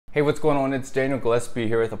Hey, what's going on? It's Daniel Gillespie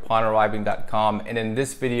here with UponArriving.com, and in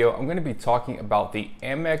this video I'm going to be talking about the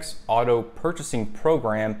Amex Auto Purchasing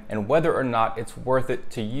Program and whether or not it's worth it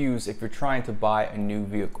to use if you're trying to buy a new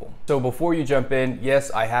vehicle. So before you jump in,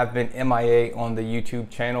 yes, I have been MIA on the YouTube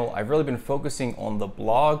channel. I've really been focusing on the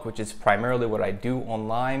blog, which is primarily what I do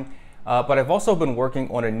online. But I've also been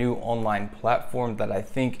working on a new online platform that I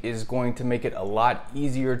think is going to make it a lot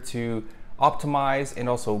easier to optimize and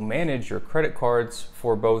also manage your credit cards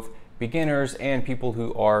for both beginners and people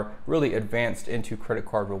who are really advanced into credit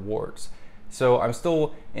card rewards. So I'm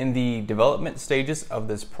still in the development stages of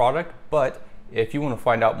this product, but if you want to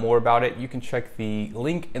find out more about it, you can check the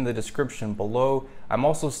link in the description below. I'm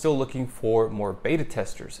also still looking for more beta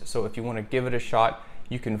testers. So if you want to give it a shot,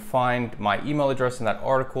 you can find my email address in that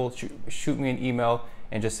article, shoot me an email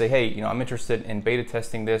and just say, hey, I'm interested in beta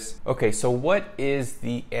testing this. Okay, so what is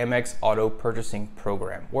the Amex Auto Purchasing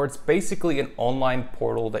Program? Well, it's basically an online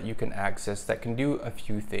portal that you can access that can do a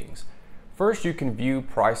few things. First, you can view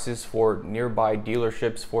prices for nearby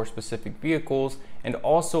dealerships for specific vehicles and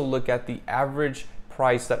also look at the average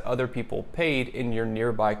price that other people paid in your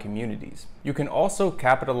nearby communities. You can also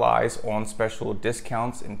capitalize on special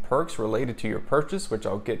discounts and perks related to your purchase, which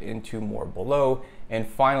I'll get into more below. And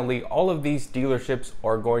finally, all of these dealerships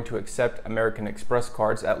are going to accept American Express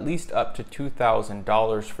cards at least up to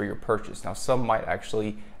 $2,000 for your purchase. Now, some might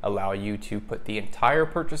actually allow you to put the entire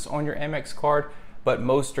purchase on your Amex card, but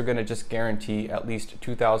most are going to just guarantee at least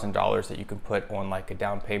 $2,000 that you can put on like a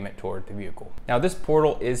down payment toward the vehicle. Now, this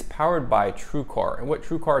portal is powered by TrueCar, and what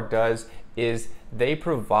TrueCar does is they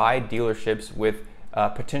provide dealerships with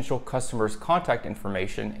potential customers' contact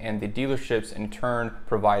information, and the dealerships in turn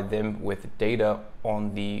provide them with data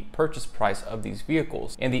on the purchase price of these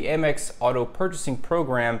vehicles. And the Amex Auto Purchasing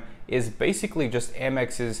Program is basically just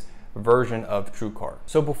Amex's version of TrueCar.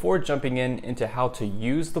 So before jumping into how to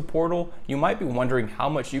use the portal, you might be wondering how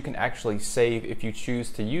much you can actually save if you choose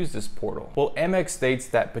to use this portal. Well, Amex states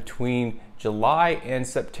that between July and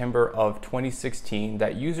September of 2016,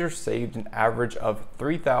 that users saved an average of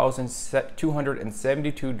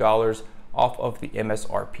 $3,272 off of the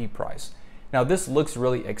MSRP price. Now, this looks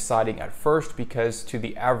really exciting at first because to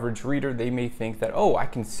the average reader, they may think that, oh, I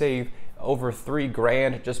can save over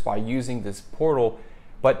 $3,000 just by using this portal.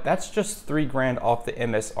 But that's just $3,000 off the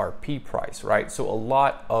MSRP price, right? So a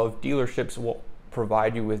lot of dealerships will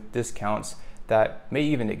provide you with discounts that may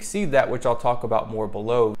even exceed that, which I'll talk about more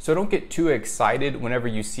below. So don't get too excited whenever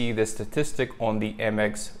you see this statistic on the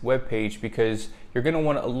Amex webpage, because you're gonna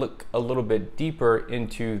wanna look a little bit deeper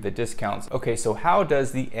into the discounts. Okay, so how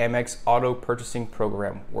does the Amex Auto Purchasing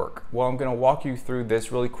Program work? Well, I'm gonna walk you through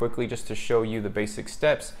this really quickly just to show you the basic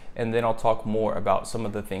steps, and then I'll talk more about some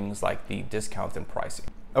of the things like the discounts and pricing.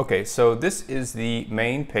 Okay, so this is the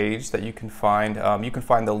main page that you can find. You can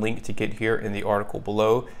find the link to get here in the article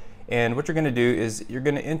below. And what you're gonna do is you're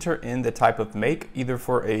gonna enter in the type of make, either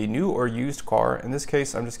for a new or used car. In this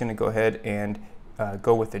case, I'm just gonna go ahead and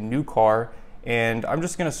go with a new car. And I'm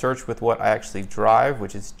just gonna search with what I actually drive,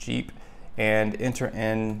 which is Jeep, and enter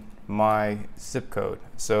in my zip code.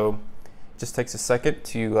 So it just takes a second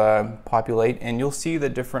to populate, and you'll see the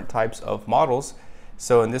different types of models.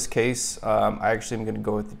 So in this case, I actually am going to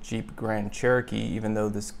go with the Jeep Grand Cherokee, even though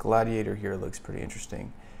this Gladiator here looks pretty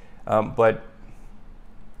interesting. But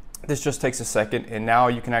this just takes a second, and now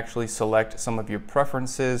you can actually select some of your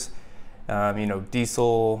preferences,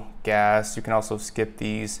 diesel, gas. You can also skip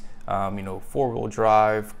these, four-wheel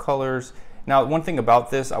drive, colors. Now, one thing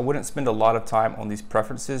about this, I wouldn't spend a lot of time on these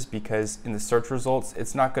preferences because in the search results,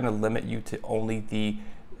 it's not going to limit you to only the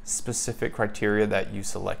specific criteria that you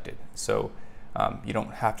selected. So you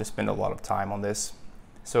don't have to spend a lot of time on this.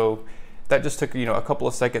 So that just took a couple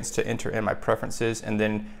of seconds to enter in my preferences, and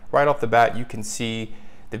then right off the bat you can see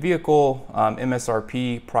the vehicle,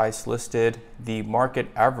 MSRP, price listed, the market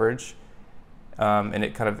average, and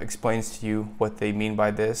it kind of explains to you what they mean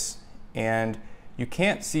by this. And you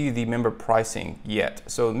can't see the member pricing yet.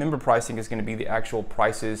 So member pricing is going to be the actual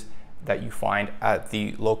prices that you find at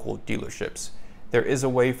the local dealerships. There is a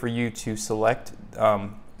way for you to select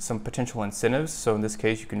some potential incentives. So in this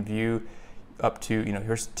case, you can view up to,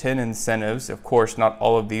 here's 10 incentives. Of course, not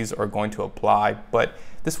all of these are going to apply, but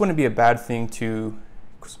this wouldn't be a bad thing to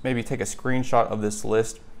maybe take a screenshot of this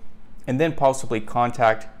list and then possibly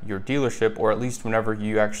contact your dealership, or at least whenever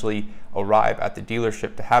you actually arrive at the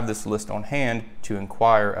dealership, to have this list on hand to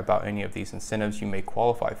inquire about any of these incentives you may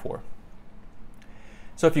qualify for.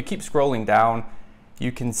 So if you keep scrolling down,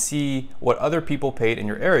 you can see what other people paid in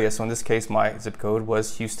your area. So in this case, my zip code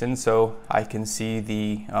was Houston, so I can see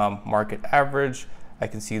the market average, I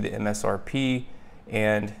can see the MSRP,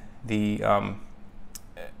 and the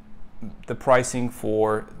the pricing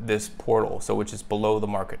for this portal, so which is below the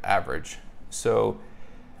market average. So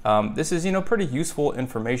this is, pretty useful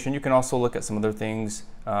information. You can also look at some other things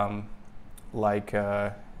like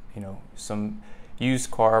some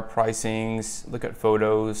used car pricings, look at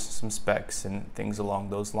photos, some specs and things along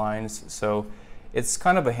those lines. So it's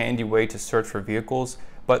kind of a handy way to search for vehicles,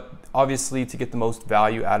 but obviously to get the most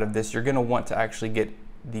value out of this, you're going to want to actually get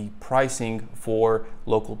the pricing for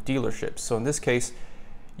local dealerships. So in this case,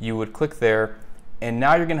 you would click there, and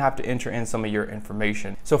now you're going to have to enter in some of your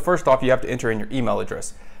information. So first off, you have to enter in your email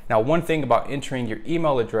address. Now, one thing about entering your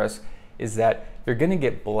email address is that you're going to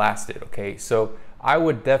get blasted, okay? So I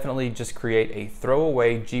would definitely just create a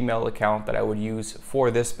throwaway Gmail account that I would use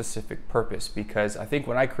for this specific purpose, because I think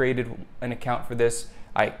when I created an account for this,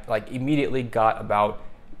 I immediately got about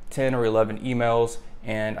 10 or 11 emails,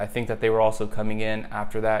 and I think that they were also coming in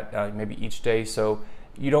after that, maybe each day. So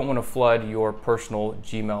you don't want to flood your personal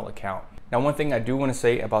Gmail account. Now, one thing I do want to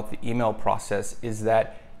say about the email process is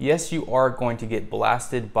that yes, you are going to get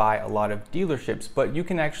blasted by a lot of dealerships, but you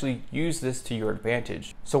can actually use this to your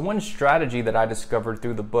advantage. So one strategy that I discovered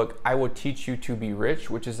through the book, I Will Teach You to Be Rich,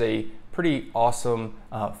 which is a pretty awesome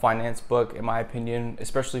finance book, in my opinion,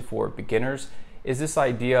 especially for beginners, is this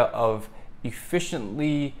idea of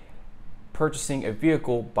efficiently purchasing a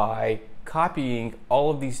vehicle by copying all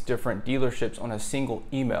of these different dealerships on a single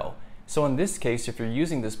email. So in this case, if you're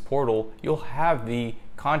using this portal, you'll have the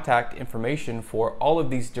contact information for all of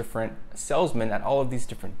these different salesmen at all of these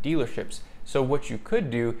different dealerships. So what you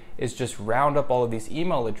could do is just round up all of these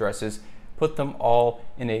email addresses, put them all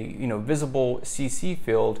in a visible CC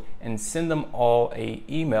field, and send them all a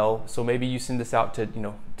email. So maybe you send this out to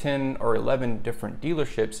 10 or 11 different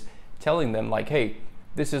dealerships, telling them like, hey,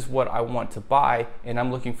 this is what I want to buy and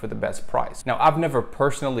I'm looking for the best price. Now, I've never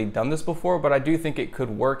personally done this before, but I do think it could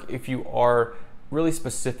work if you are really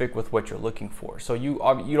specific with what you're looking for. So you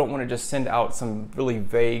don't want to just send out some really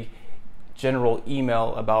vague general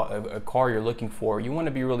email about a car you're looking for. You want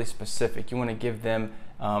to be really specific. You want to give them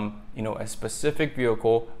a specific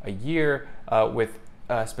vehicle, a year, with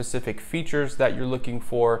specific features that you're looking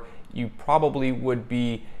for. You probably would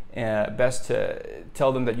be best to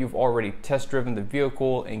tell them that you've already test driven the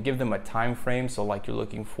vehicle and give them a time frame. So like you're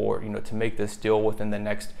looking for to make this deal within the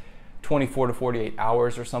next 24 to 48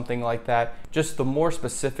 hours or something like that. Just the more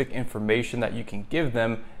specific information that you can give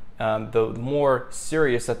them, the more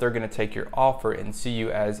serious that they're going to take your offer and see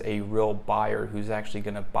you as a real buyer who's actually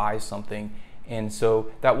going to buy something. And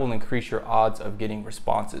so that will increase your odds of getting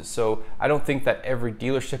responses. So I don't think that every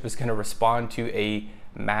dealership is going to respond to a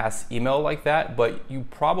mass email like that, but you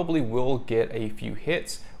probably will get a few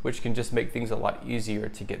hits, which can just make things a lot easier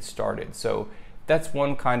to get started. So that's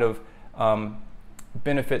one kind of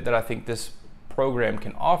benefit that I think this program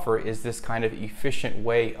can offer, is this kind of efficient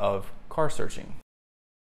way of car searching.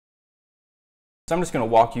 So I'm just going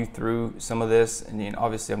to walk you through some of this, and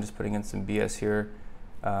obviously I'm just putting in some BS here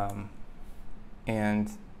and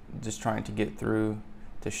just trying to get through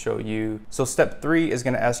to show you. So step 3 is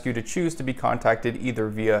going to ask you to choose to be contacted either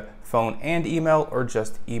via phone and email or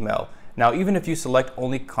just email. Now, even if you select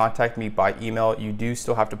only contact me by email, you do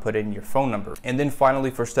still have to put in your phone number. And then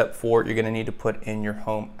finally, for step 4, you're going to need to put in your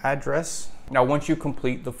home address. Now, once you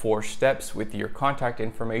complete the 4 steps with your contact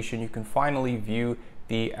information, you can finally view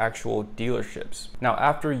the actual dealerships. Now,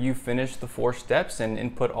 after you finish the 4 steps and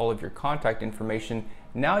input all of your contact information,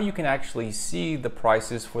 now you can actually see the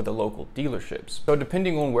prices for the local dealerships. So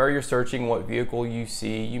depending on where you're searching, what vehicle you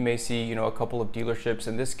see, you may see a couple of dealerships.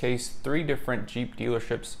 In this case, 3 different Jeep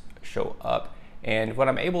dealerships show up, and what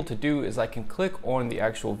I'm able to do is I can click on the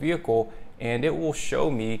actual vehicle and it will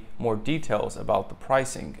show me more details about the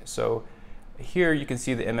pricing. So here you can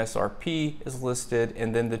see the MSRP is listed,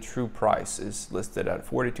 and then the true price is listed at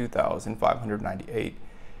 $42,598.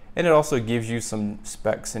 And it also gives you some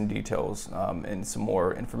specs and details and some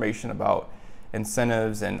more information about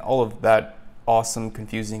incentives and all of that awesome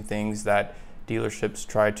confusing things that dealerships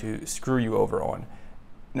try to screw you over on.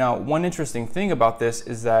 Now, one interesting thing about this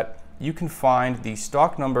is that you can find the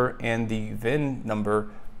stock number and the VIN number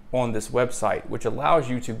on this website, which allows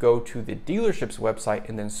you to go to the dealership's website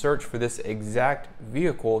and then search for this exact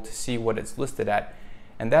vehicle to see what it's listed at.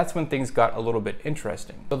 And that's when things got a little bit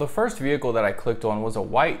interesting. So the first vehicle that I clicked on was a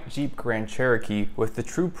white Jeep Grand Cherokee with the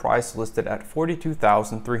true price listed at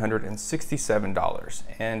 $42,367.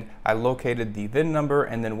 And I located the VIN number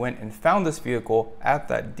and then went and found this vehicle at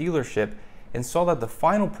that dealership and saw that the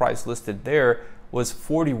final price listed there was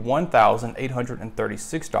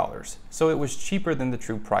 $41,836. So it was cheaper than the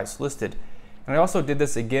true price listed. And I also did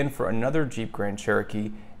this again for another Jeep Grand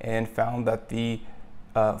Cherokee and found that the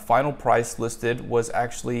final price listed was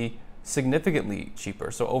actually significantly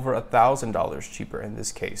cheaper, so over $1,000 cheaper in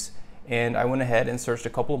this case. And I went ahead and searched a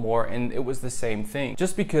couple more, and it was the same thing.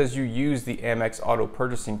 Just because you use the Amex Auto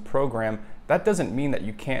Purchasing Program, that doesn't mean that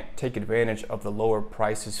you can't take advantage of the lower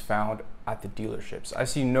prices found at the dealerships. I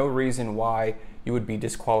see no reason why you would be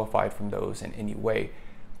disqualified from those in any way.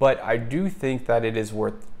 But I do think that it is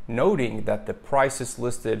worth noting that the prices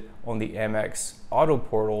listed on the Amex Auto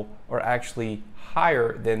Portal are actually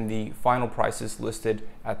higher than the final prices listed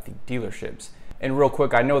at the dealerships. And real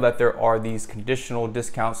quick, I know that there are these conditional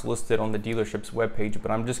discounts listed on the dealership's webpage, but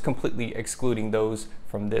I'm just completely excluding those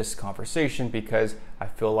from this conversation because I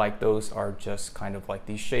feel like those are just kind of like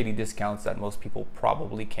these shady discounts that most people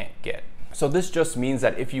probably can't get. So this just means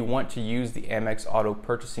that if you want to use the Amex Auto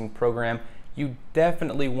Purchasing Program, you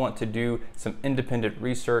definitely want to do some independent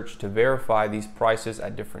research to verify these prices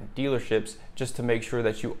at different dealerships just to make sure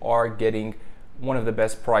that you are getting one of the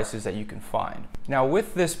best prices that you can find. Now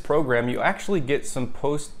with this program, you actually get some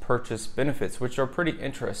post-purchase benefits, which are pretty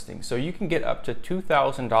interesting. So you can get up to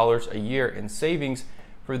 $2,000 a year in savings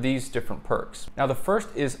for these different perks. Now the first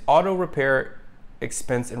is auto repair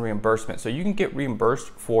expense and reimbursement. So you can get reimbursed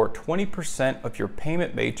for 20% of your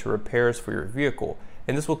payment made to repairs for your vehicle.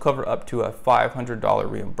 And this will cover up to a $500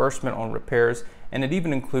 reimbursement on repairs, and it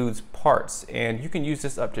even includes parts, and you can use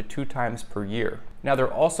this up to 2 times per year. Now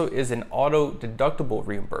there also is an auto deductible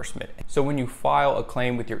reimbursement. So when you file a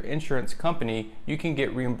claim with your insurance company, you can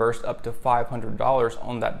get reimbursed up to $500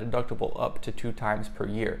 on that deductible up to 2 times per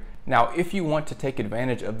year. Now, if you want to take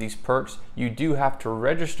advantage of these perks, you do have to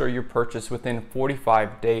register your purchase within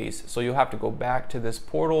 45 days. So you'll have to go back to this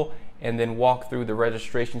portal and then walk through the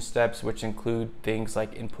registration steps, which include things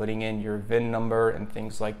like inputting in your VIN number and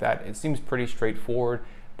things like that. It seems pretty straightforward,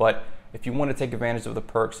 but if you want to take advantage of the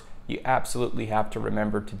perks, you absolutely have to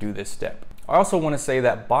remember to do this step. I also want to say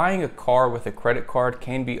that buying a car with a credit card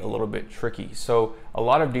can be a little bit tricky. So a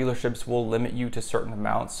lot of dealerships will limit you to certain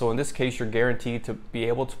amounts. So in this case, you're guaranteed to be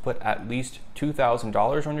able to put at least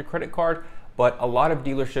 $2,000 on your credit card, but a lot of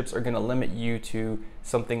dealerships are going to limit you to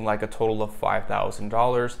something like a total of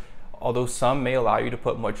 $5,000. Although some may allow you to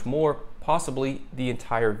put much more, possibly the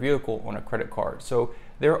entire vehicle on a credit card. So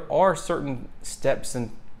there are certain steps and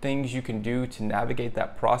things you can do to navigate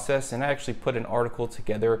that process, and I actually put an article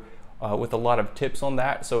together with a lot of tips on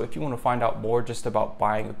that. So if you want to find out more just about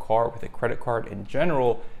buying a car with a credit card in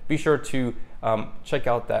general, be sure to check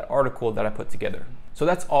out that article that I put together. So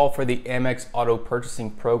that's all for the Amex Auto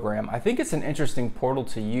Purchasing Program. I think it's an interesting portal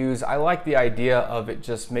to use. I like the idea of it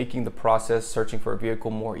just making the process searching for a vehicle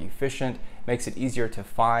more efficient, makes it easier to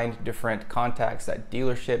find different contacts at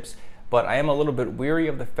dealerships, but I am a little bit weary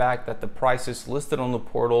of the fact that the prices listed on the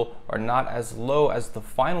portal are not as low as the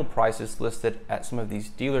final prices listed at some of these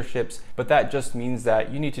dealerships, but that just means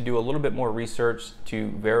that you need to do a little bit more research to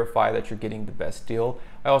verify that you're getting the best deal.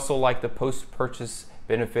 I also like the post-purchase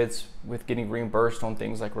benefits with getting reimbursed on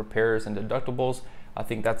things like repairs and deductibles. I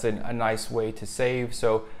think that's a nice way to save.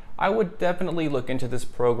 So I would definitely look into this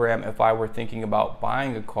program if I were thinking about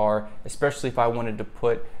buying a car, especially if I wanted to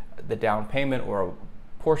put the down payment or a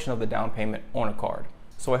portion of the down payment on a card.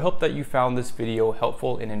 So I hope that you found this video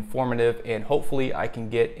helpful and informative, and hopefully I can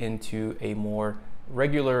get into a more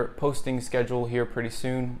regular posting schedule here pretty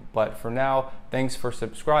soon. But for now, thanks for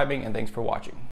subscribing and thanks for watching.